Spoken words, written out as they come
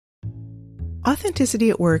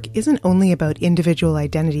Authenticity at work isn't only about individual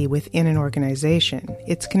identity within an organization.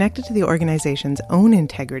 It's connected to the organization's own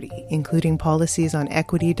integrity, including policies on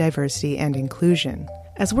equity, diversity, and inclusion.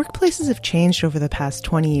 As workplaces have changed over the past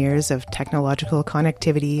 20 years of technological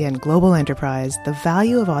connectivity and global enterprise, the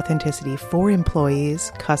value of authenticity for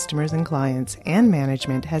employees, customers and clients, and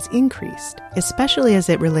management has increased, especially as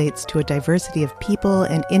it relates to a diversity of people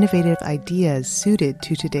and innovative ideas suited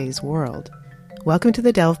to today's world. Welcome to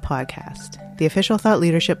the Delve Podcast, the official thought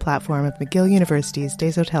leadership platform of McGill University's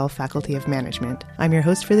Desautels Faculty of Management. I'm your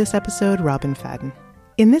host for this episode, Robin Fadden.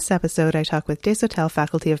 In this episode, I talk with Desautels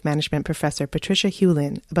Faculty of Management Professor Patricia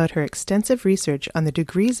Hewlin about her extensive research on the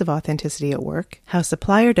degrees of authenticity at work, how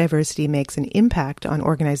supplier diversity makes an impact on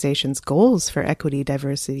organizations' goals for equity,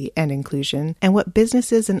 diversity, and inclusion, and what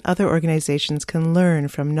businesses and other organizations can learn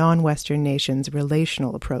from non-Western nations'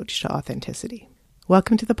 relational approach to authenticity.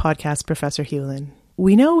 Welcome to the podcast, Professor Hewlin.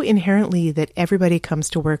 We know inherently that everybody comes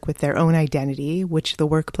to work with their own identity, which the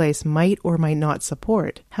workplace might or might not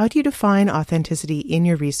support. How do you define authenticity in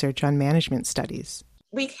your research on management studies?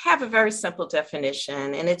 We have a very simple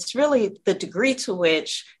definition, and it's really the degree to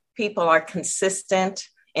which people are consistent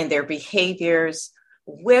in their behaviors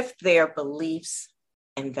with their beliefs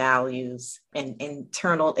and values and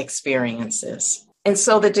internal experiences. And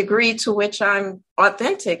so the degree to which I'm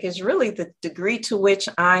authentic is really the degree to which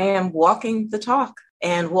I am walking the talk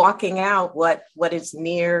and walking out what is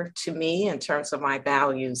near to me in terms of my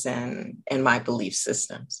values and my belief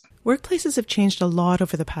systems. Workplaces have changed a lot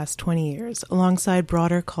over the past 20 years, alongside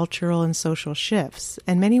broader cultural and social shifts,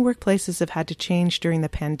 and many workplaces have had to change during the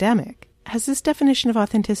pandemic. Has this definition of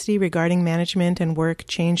authenticity regarding management and work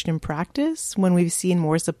changed in practice when we've seen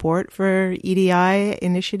more support for EDI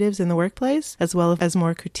initiatives in the workplace, as well as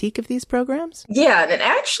more critique of these programs? Yeah, and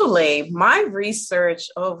actually, my research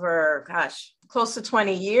over, close to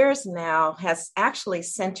 20 years now has actually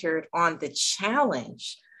centered on the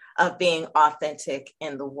challenge of being authentic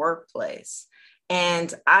in the workplace.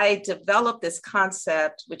 And I developed this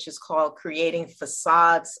concept, which is called creating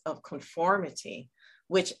facades of conformity,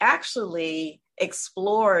 which actually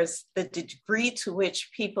explores the degree to which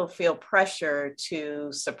people feel pressure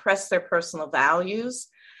to suppress their personal values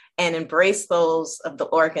and embrace those of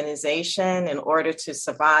the organization in order to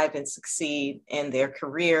survive and succeed in their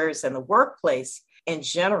careers and the workplace in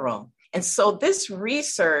general. And so this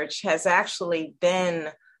research has actually been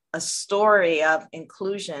a story of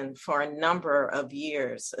inclusion for a number of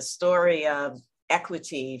years, a story of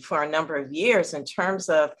equity for a number of years in terms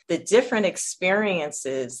of the different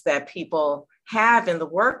experiences that people have in the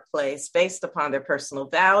workplace based upon their personal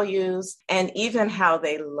values and even how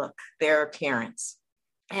they look, their appearance.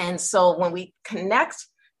 And so when we connect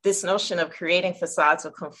this notion of creating facades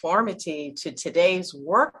of conformity to today's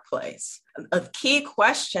workplace, a key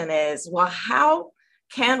question is, well, how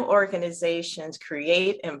can organizations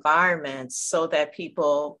create environments so that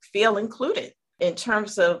people feel included in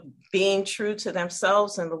terms of being true to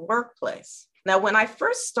themselves in the workplace? Now, when I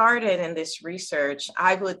first started in this research,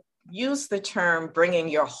 I would use the term bringing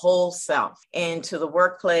your whole self into the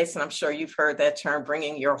workplace. And I'm sure you've heard that term,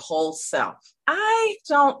 bringing your whole self. I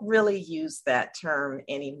don't really use that term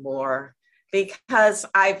anymore because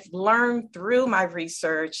I've learned through my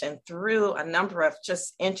research and through a number of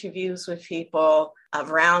just interviews with people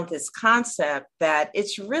around this concept that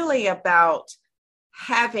it's really about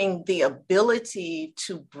having the ability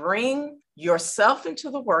to bring yourself into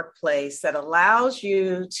the workplace that allows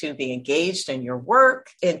you to be engaged in your work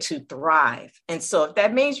and to thrive. And so if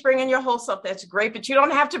that means bringing your whole self, that's great, but you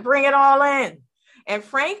don't have to bring it all in. And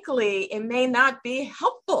frankly, it may not be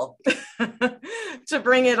helpful to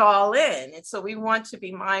bring it all in. And so we want to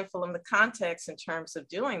be mindful in the context in terms of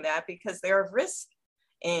doing that because there are risks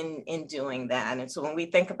in doing that. And so when we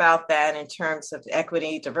think about that in terms of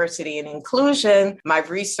equity, diversity, and inclusion, my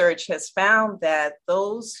research has found that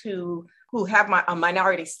those who have a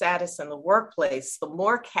minority status in the workplace, the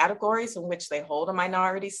more categories in which they hold a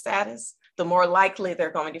minority status, the more likely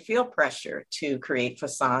they're going to feel pressure to create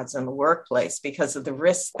facades in the workplace because of the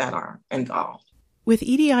risks that are involved. With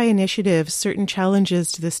EDI initiatives, certain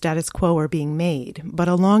challenges to the status quo are being made, but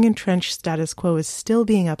a long-entrenched status quo is still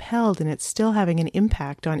being upheld and it's still having an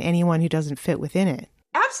impact on anyone who doesn't fit within it.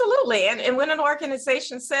 Absolutely. And when an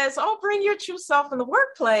organization says, oh, bring your true self in the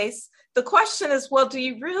workplace, the question is, well, do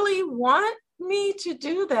you really want me to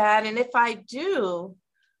do that? And if I do,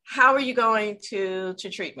 how are you going to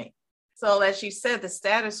treat me? So as you said, the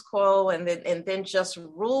status quo and then just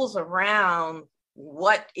rules around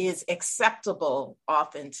what is acceptable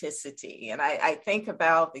authenticity. And I think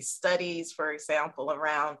about the studies, for example,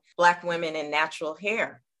 around Black women in natural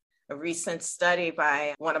hair. A recent study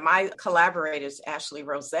by one of my collaborators, Ashley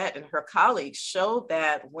Rosette, and her colleagues showed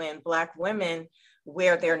that when Black women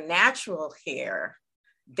wear their natural hair,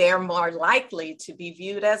 they're more likely to be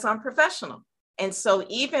viewed as unprofessional. And so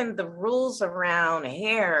even the rules around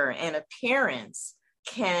hair and appearance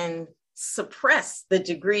can suppress the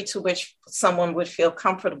degree to which someone would feel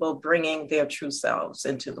comfortable bringing their true selves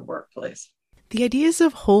into the workplace. The ideas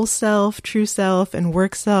of whole self, true self, and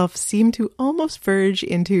work self seem to almost verge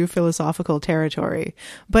into philosophical territory,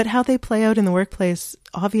 but how they play out in the workplace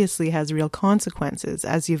obviously has real consequences,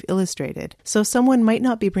 as you've illustrated. So someone might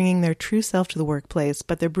not be bringing their true self to the workplace,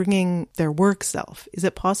 but they're bringing their work self. Is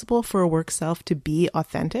it possible for a work self to be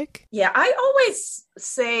authentic? Yeah, I always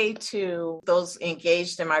say to those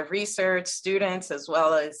engaged in my research, students as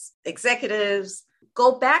well as executives,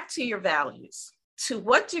 go back to your values. To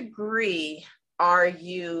what degree are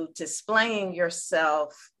you displaying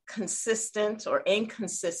yourself consistent or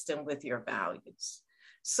inconsistent with your values?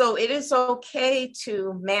 So it is okay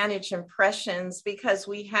to manage impressions because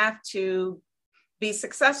we have to be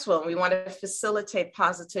successful. We want to facilitate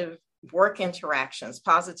positive work interactions,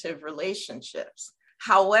 positive relationships.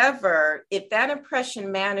 However, if that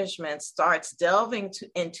impression management starts delving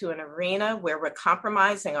into an arena where we're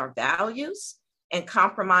compromising our values and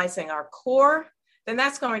compromising our core, then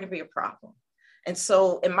that's going to be a problem. And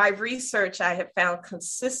so in my research, I have found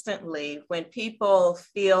consistently when people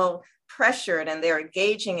feel pressured and they're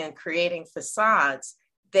engaging in creating facades,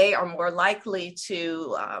 they are more likely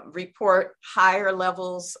to report higher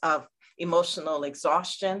levels of emotional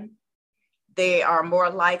exhaustion. They are more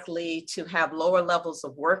likely to have lower levels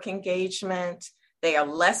of work engagement. They are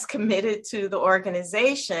less committed to the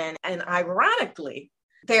organization. And ironically,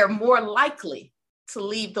 they are more likely to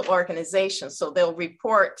leave the organization. So they'll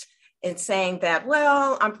report in saying that,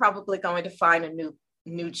 well, I'm probably going to find a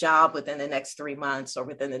new job within the next 3 months or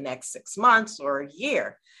within the next 6 months or a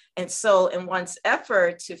year. And so in one's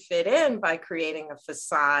effort to fit in by creating a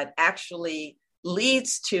facade actually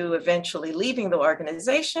leads to eventually leaving the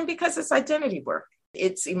organization because it's identity work.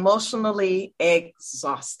 It's emotionally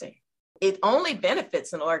exhausting. It only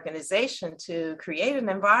benefits an organization to create an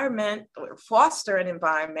environment or foster an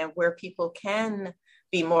environment where people can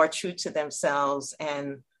be more true to themselves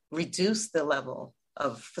and reduce the level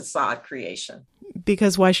of facade creation.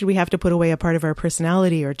 Because why should we have to put away a part of our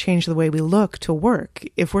personality or change the way we look to work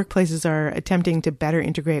if workplaces are attempting to better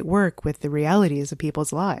integrate work with the realities of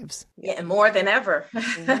people's lives? Yeah, and more than ever,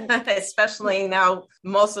 especially now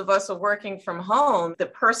most of us are working from home. The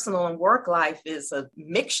personal and work life is a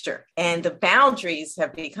mixture and the boundaries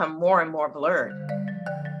have become more and more blurred.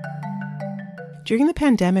 During the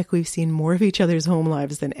pandemic, we've seen more of each other's home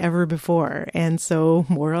lives than ever before, and so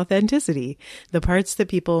more authenticity, the parts that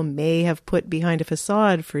people may have put behind a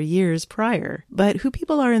facade for years prior. But who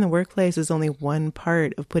people are in the workplace is only one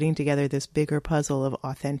part of putting together this bigger puzzle of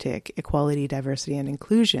authentic equality, diversity, and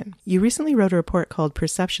inclusion. You recently wrote a report called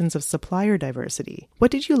Perceptions of Supplier Diversity.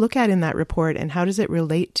 What did you look at in that report, and how does it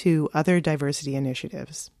relate to other diversity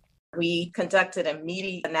initiatives? We conducted a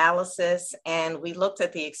meta-analysis and we looked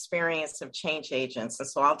at the experience of change agents. And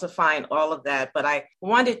so I'll define all of that, but I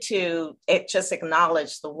wanted to just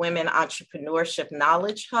acknowledge the Women Entrepreneurship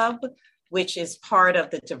Knowledge Hub, which is part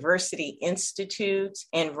of the Diversity Institute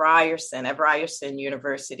in Ryerson, at Ryerson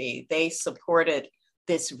University. They supported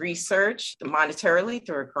this research monetarily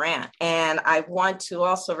through a grant. And I want to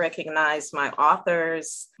also recognize my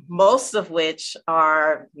authors, most of which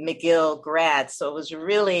are McGill grads. So it was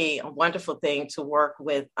really a wonderful thing to work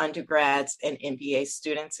with undergrads and MBA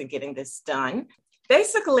students in getting this done.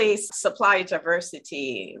 Basically, supplier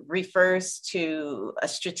diversity refers to a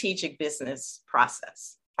strategic business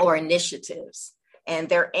process or initiatives. And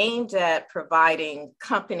they're aimed at providing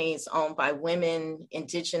companies owned by women,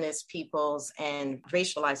 indigenous peoples, and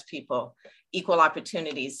racialized people equal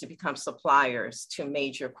opportunities to become suppliers to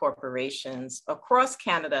major corporations across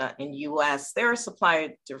Canada and US. There are supplier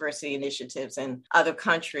diversity initiatives in other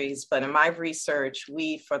countries, but in my research,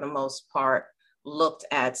 we, for the most part, looked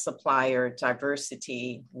at supplier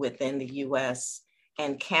diversity within the US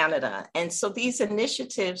and Canada. And so these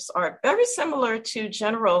initiatives are very similar to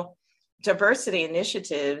general diversity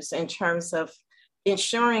initiatives in terms of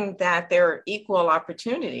ensuring that there are equal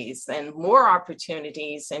opportunities and more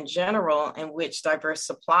opportunities in general in which diverse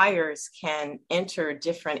suppliers can enter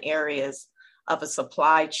different areas of a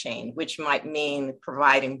supply chain, which might mean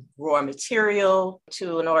providing raw material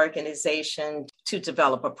to an organization to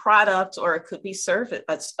develop a product, or it could be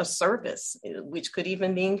a service, which could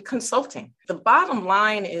even mean consulting. The bottom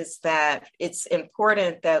line is that it's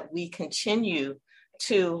important that we continue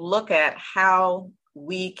to look at how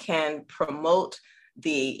we can promote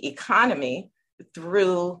the economy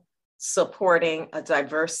through supporting a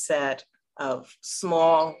diverse set of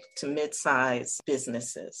small to mid-sized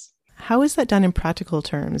businesses. How is that done in practical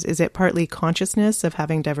terms? Is it partly consciousness of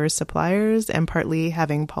having diverse suppliers and partly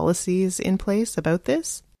having policies in place about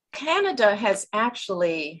this? Canada has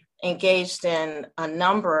actually engaged in a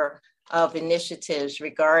number of initiatives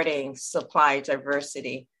regarding supply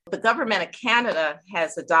diversity. The government of Canada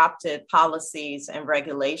has adopted policies and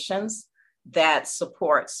regulations that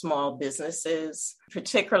support small businesses.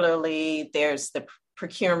 Particularly, there's the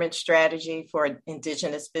procurement strategy for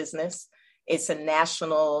Indigenous business. It's a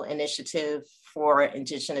national initiative for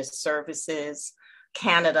Indigenous services.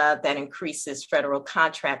 Canada that increases federal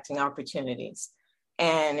contracting opportunities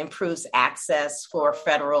and improves access for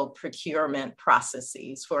federal procurement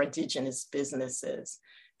processes for Indigenous businesses.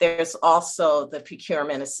 There's also the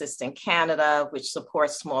Procurement Assistant Canada, which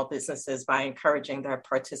supports small businesses by encouraging their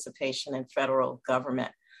participation in federal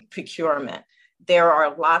government procurement. There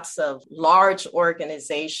are lots of large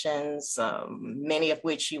organizations, many of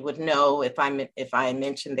which you would know if I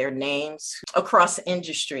mention their names, across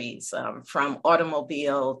industries, from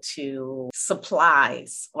automobile to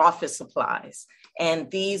supplies, office supplies. And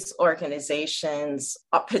these organizations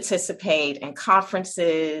participate in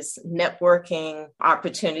conferences, networking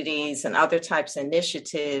opportunities, and other types of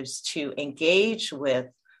initiatives to engage with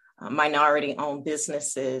minority-owned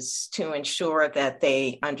businesses to ensure that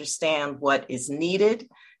they understand what is needed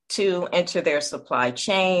to enter their supply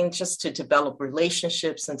chain, just to develop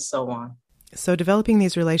relationships and so on. So developing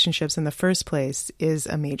these relationships in the first place is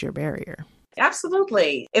a major barrier.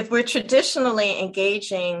 Absolutely. If we're traditionally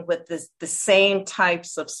engaging with the same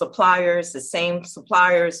types of suppliers, the same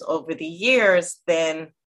suppliers over the years, then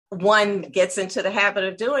one gets into the habit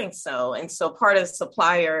of doing so. And so part of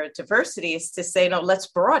supplier diversity is to say, no, let's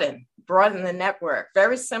broaden the network.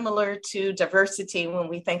 Very similar to diversity when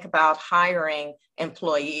we think about hiring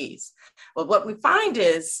employees. But what we find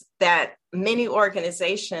is that many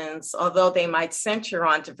organizations, although they might center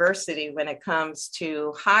on diversity when it comes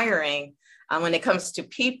to hiring, when it comes to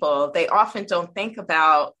people, they often don't think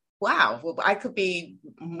about, wow, well, I could be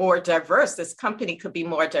more diverse. This company could be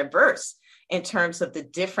more diverse in terms of the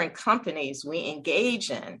different companies we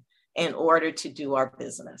engage in order to do our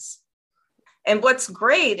business. And what's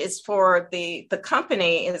great is for the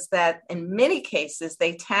company is that in many cases,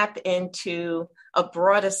 they tap into a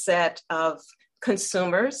broader set of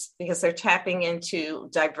consumers because they're tapping into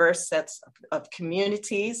diverse sets of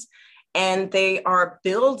communities. And they are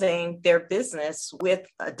building their business with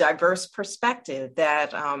a diverse perspective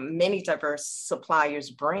that many diverse suppliers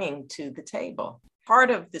bring to the table.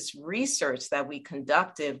 Part of this research that we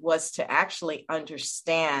conducted was to actually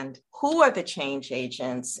understand who are the change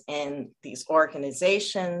agents in these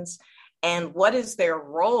organizations and what is their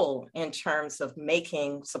role in terms of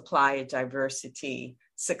making supplier diversity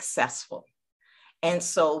successful. And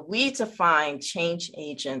so we define change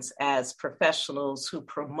agents as professionals who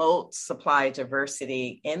promote supply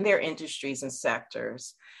diversity in their industries and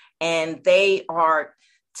sectors. And they are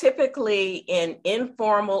typically in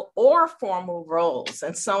informal or formal roles.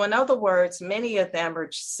 And so in other words, many of them are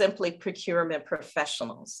simply procurement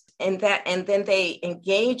professionals. And then they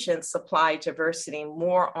engage in supply diversity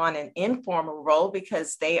more on an informal role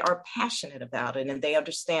because they are passionate about it and they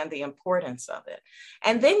understand the importance of it.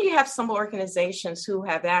 And then you have some organizations who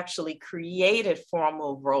have actually created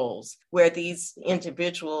formal roles where these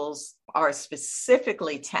individuals are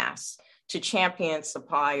specifically tasked to champion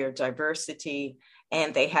supplier diversity,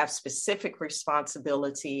 and they have specific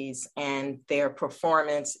responsibilities and their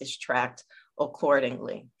performance is tracked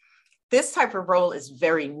accordingly. This type of role is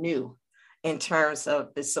very new in terms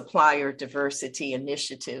of the supplier diversity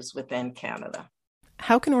initiatives within Canada.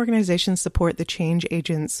 How can organizations support the change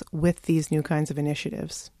agents with these new kinds of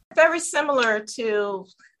initiatives? Very similar to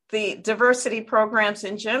the diversity programs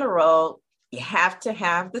in general, you have to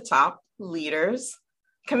have the top leaders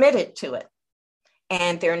committed to it.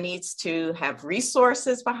 And there needs to have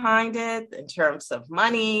resources behind it in terms of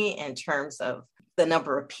money, in terms of the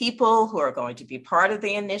number of people who are going to be part of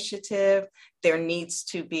the initiative. There needs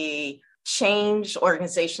to be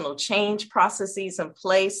organizational change processes in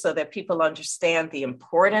place so that people understand the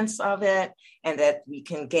importance of it and that we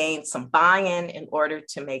can gain some buy-in in order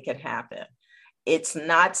to make it happen. It's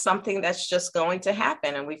not something that's just going to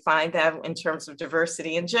happen. And we find that in terms of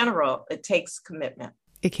diversity in general, it takes commitment.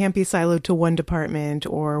 It can't be siloed to one department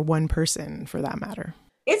or one person for that matter.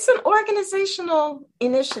 It's an organizational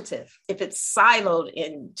initiative. If it's siloed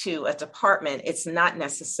into a department, it's not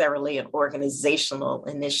necessarily an organizational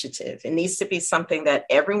initiative. It needs to be something that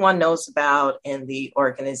everyone knows about in the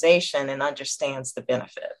organization and understands the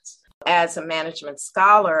benefits. As a management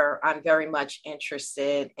scholar, I'm very much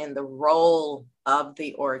interested in the role of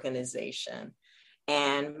the organization.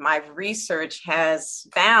 And my research has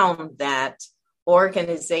found that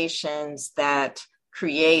organizations that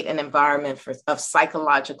create an environment of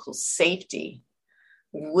psychological safety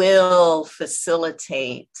will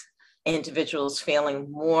facilitate individuals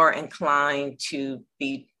feeling more inclined to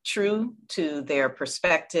be true to their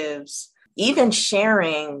perspectives, even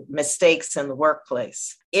sharing mistakes in the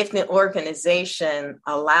workplace. If the organization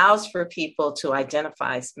allows for people to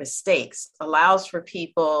identify mistakes, allows for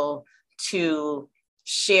people to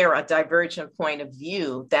share a divergent point of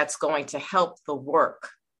view, that's going to help the work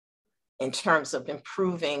in terms of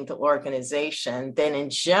improving the organization, then in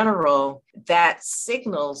general, that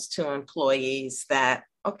signals to employees that,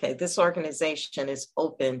 okay, this organization is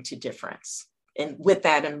open to difference. And with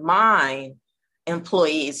that in mind,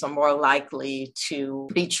 employees are more likely to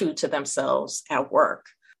be true to themselves at work.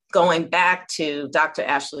 Going back to Dr.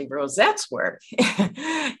 Ashley Rosette's work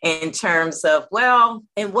in terms of, well,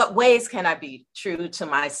 in what ways can I be true to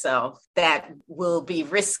myself that will be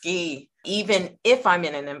risky, even if I'm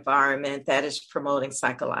in an environment that is promoting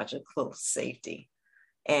psychological safety?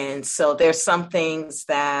 And so there's some things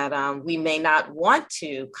that we may not want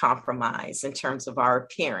to compromise in terms of our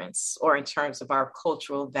appearance or in terms of our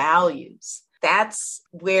cultural values. That's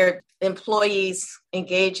where employees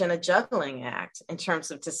engage in a juggling act in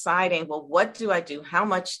terms of deciding, well, what do I do? How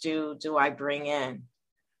much do I bring in?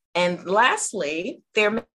 And lastly,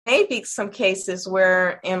 there may be some cases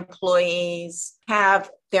where employees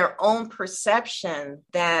have their own perception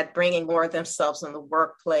that bringing more of themselves in the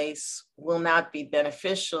workplace will not be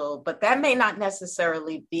beneficial, but that may not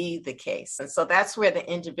necessarily be the case. And so that's where the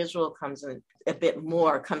individual comes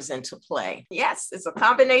into play. Yes, it's a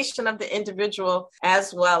combination of the individual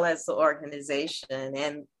as well as the organization.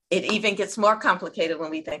 And it even gets more complicated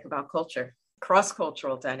when we think about culture,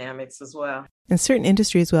 cross-cultural dynamics as well. And certain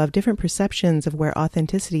industries will have different perceptions of where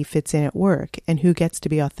authenticity fits in at work and who gets to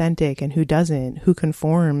be authentic and who doesn't, who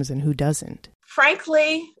conforms and who doesn't.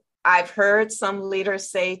 Frankly, I've heard some leaders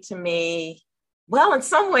say to me, well, in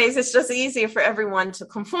some ways, it's just easier for everyone to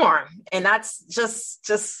conform. And that's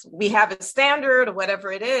just we have a standard or whatever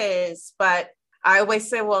it is. But I always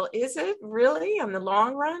say, well, is it really in the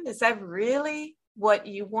long run? Is that really what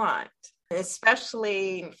you want?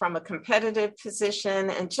 Especially from a competitive position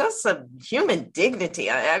and just a human dignity.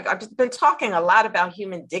 I've been talking a lot about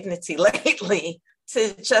human dignity lately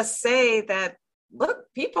to just say that, look,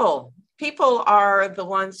 people are the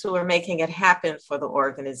ones who are making it happen for the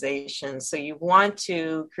organization. So you want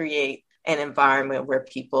to create an environment where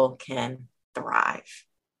people can thrive.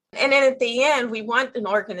 And then at the end, we want an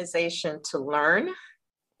organization to learn.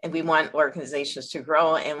 And we want organizations to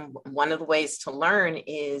grow. And one of the ways to learn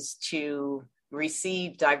is to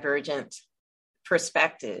receive divergent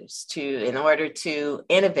perspectives. In order to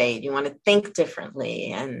innovate, you want to think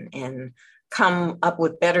differently and come up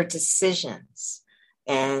with better decisions.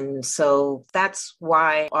 And so that's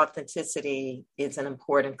why authenticity is an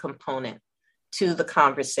important component to the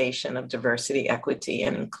conversation of diversity, equity,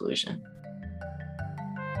 and inclusion.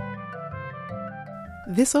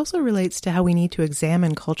 This also relates to how we need to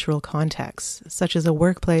examine cultural contexts, such as a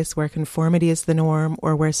workplace where conformity is the norm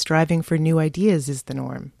or where striving for new ideas is the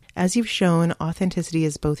norm. As you've shown, authenticity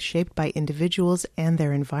is both shaped by individuals and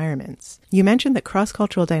their environments. You mentioned that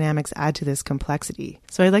cross-cultural dynamics add to this complexity.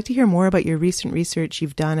 So I'd like to hear more about your recent research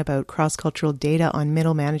you've done about cross-cultural data on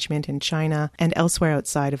middle management in China and elsewhere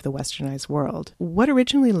outside of the westernized world. What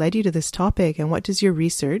originally led you to this topic, and what does your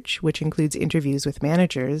research, which includes interviews with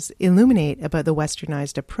managers, illuminate about the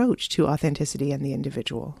westernized approach to authenticity and the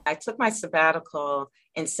individual? I took my sabbatical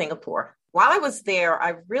in Singapore. While I was there,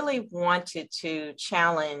 I really wanted to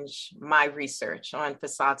challenge my research on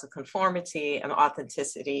facades of conformity and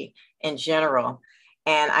authenticity in general.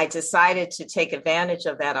 And I decided to take advantage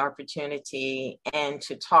of that opportunity and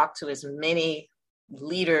to talk to as many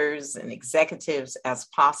leaders and executives as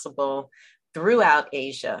possible throughout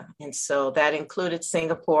Asia. And so that included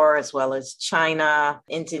Singapore as well as China,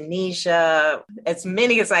 Indonesia, as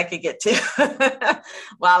many as I could get to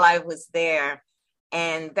while I was there.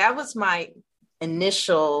 And that was my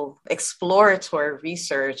initial exploratory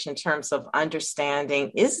research in terms of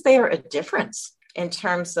understanding, is there a difference in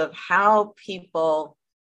terms of how people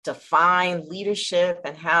define leadership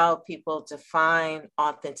and how people define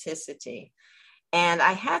authenticity? And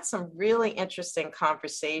I had some really interesting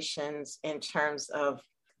conversations in terms of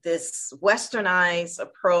this westernized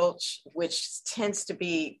approach, which tends to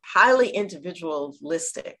be highly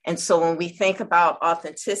individualistic. And so when we think about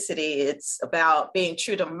authenticity, it's about being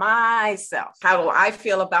true to myself. How do I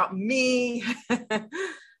feel about me?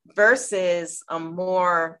 versus a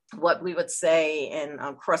more, what we would say in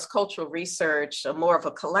cross-cultural research, a more of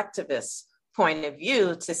a collectivist point of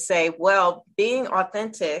view to say, well, being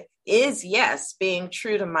authentic is, yes, being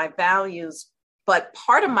true to my values, but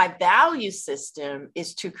part of my value system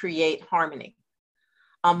is to create harmony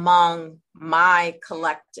among my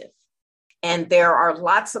collective. And there are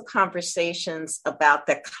lots of conversations about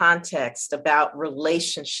the context, about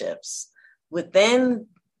relationships within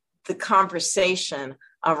the conversation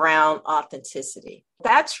around authenticity.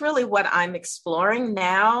 That's really what I'm exploring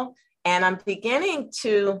now. And I'm beginning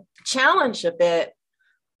to challenge a bit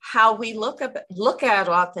how we look at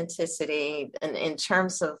authenticity in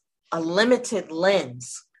terms of a limited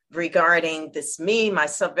lens regarding this me,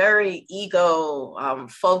 myself, very ego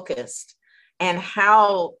focused, and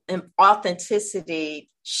how authenticity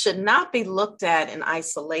should not be looked at in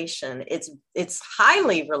isolation. It's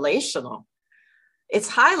highly relational. It's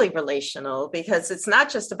highly relational because it's not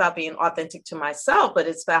just about being authentic to myself, but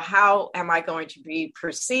it's about how am I going to be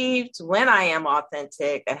perceived when I am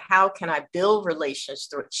authentic, and how can I build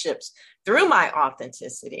relationships through my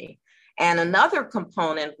authenticity. And another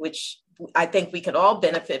component, which I think we could all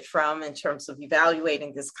benefit from in terms of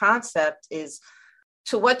evaluating this concept, is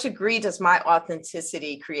to what degree does my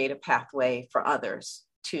authenticity create a pathway for others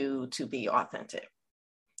to be authentic?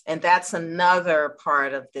 And that's another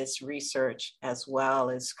part of this research as well,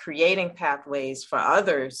 is creating pathways for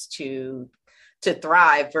others to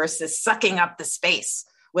thrive versus sucking up the space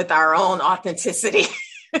with our own authenticity.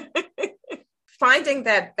 Finding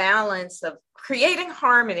that balance of creating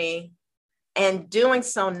harmony and doing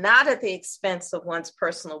so not at the expense of one's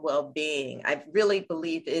personal well-being, I really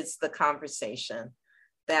believe is the conversation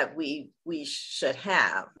that we should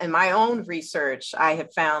have. In my own research, I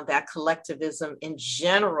have found that collectivism in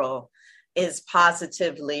general is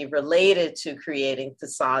positively related to creating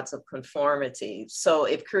facades of conformity. So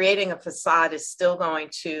if creating a facade is still going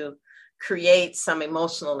to create some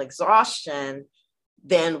emotional exhaustion,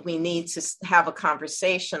 then we need to have a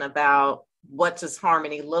conversation about what does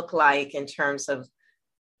harmony look like in terms of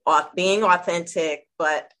being authentic,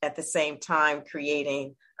 but at the same time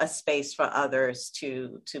creating a space for others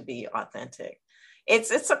to be authentic.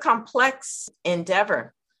 It's a complex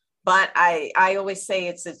endeavor, but I always say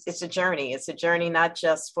it's a journey. It's a journey not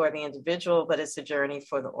just for the individual, but it's a journey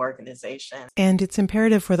for the organization. And it's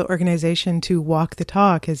imperative for the organization to walk the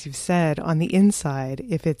talk, as you've said, on the inside,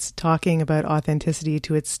 if it's talking about authenticity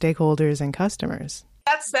to its stakeholders and customers.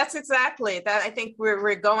 That's exactly that. I think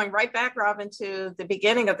we're going right back, Robin, to the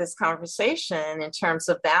beginning of this conversation in terms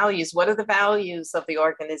of values. What are the values of the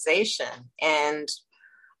organization? And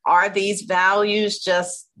are these values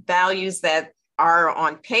just values that are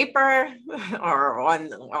on paper or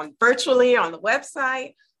on virtually on the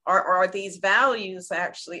website? Or are these values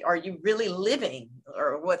actually, are you really living,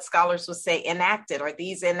 or what scholars would say enacted? Are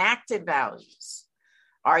these enacted values?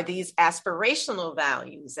 Are these aspirational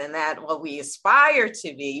values, and that what we aspire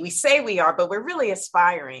to be, we say we are, but we're really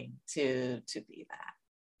aspiring to be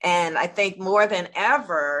that. And I think more than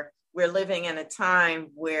ever, we're living in a time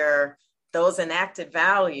where those enacted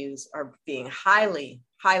values are being highly,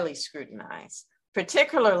 highly scrutinized,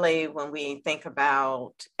 particularly when we think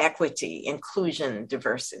about equity, inclusion,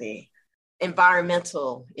 diversity,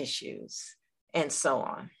 environmental issues, and so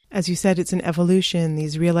on. As you said, it's an evolution.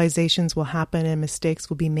 These realizations will happen and mistakes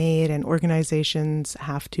will be made, and organizations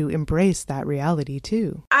have to embrace that reality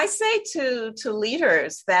too. I say to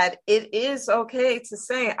leaders that it is okay to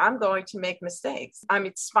say, I'm going to make mistakes. I'm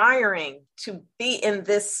aspiring to be in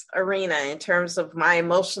this arena in terms of my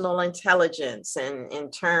emotional intelligence and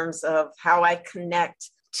in terms of how I connect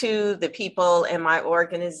to the people in my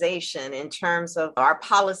organization, in terms of our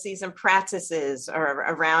policies and practices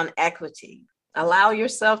around equity. Allow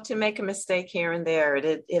yourself to make a mistake here and there.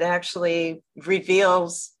 It actually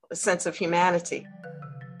reveals a sense of humanity.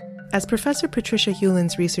 As Professor Patricia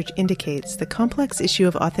Hulin's research indicates, the complex issue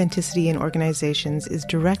of authenticity in organizations is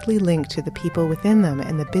directly linked to the people within them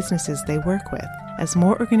and the businesses they work with. As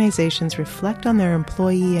more organizations reflect on their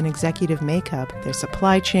employee and executive makeup, their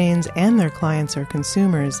supply chains, and their clients or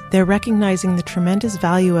consumers, they're recognizing the tremendous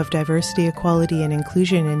value of diversity, equality, and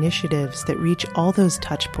inclusion initiatives that reach all those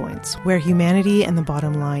touch points where humanity and the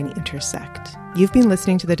bottom line intersect. You've been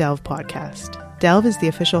listening to the Delve podcast. Delve is the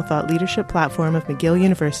official thought leadership platform of McGill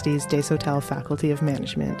University's Desautels Faculty of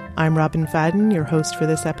Management. I'm Robin Fadden, your host for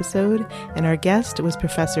this episode, and our guest was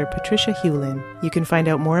Professor Patricia Hulin. You can find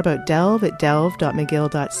out more about Delve at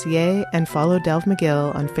delve.mcgill.ca and follow Delve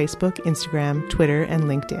McGill on Facebook, Instagram, Twitter, and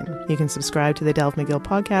LinkedIn. You can subscribe to the Delve McGill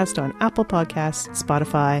podcast on Apple Podcasts,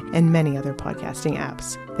 Spotify, and many other podcasting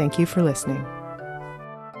apps. Thank you for listening.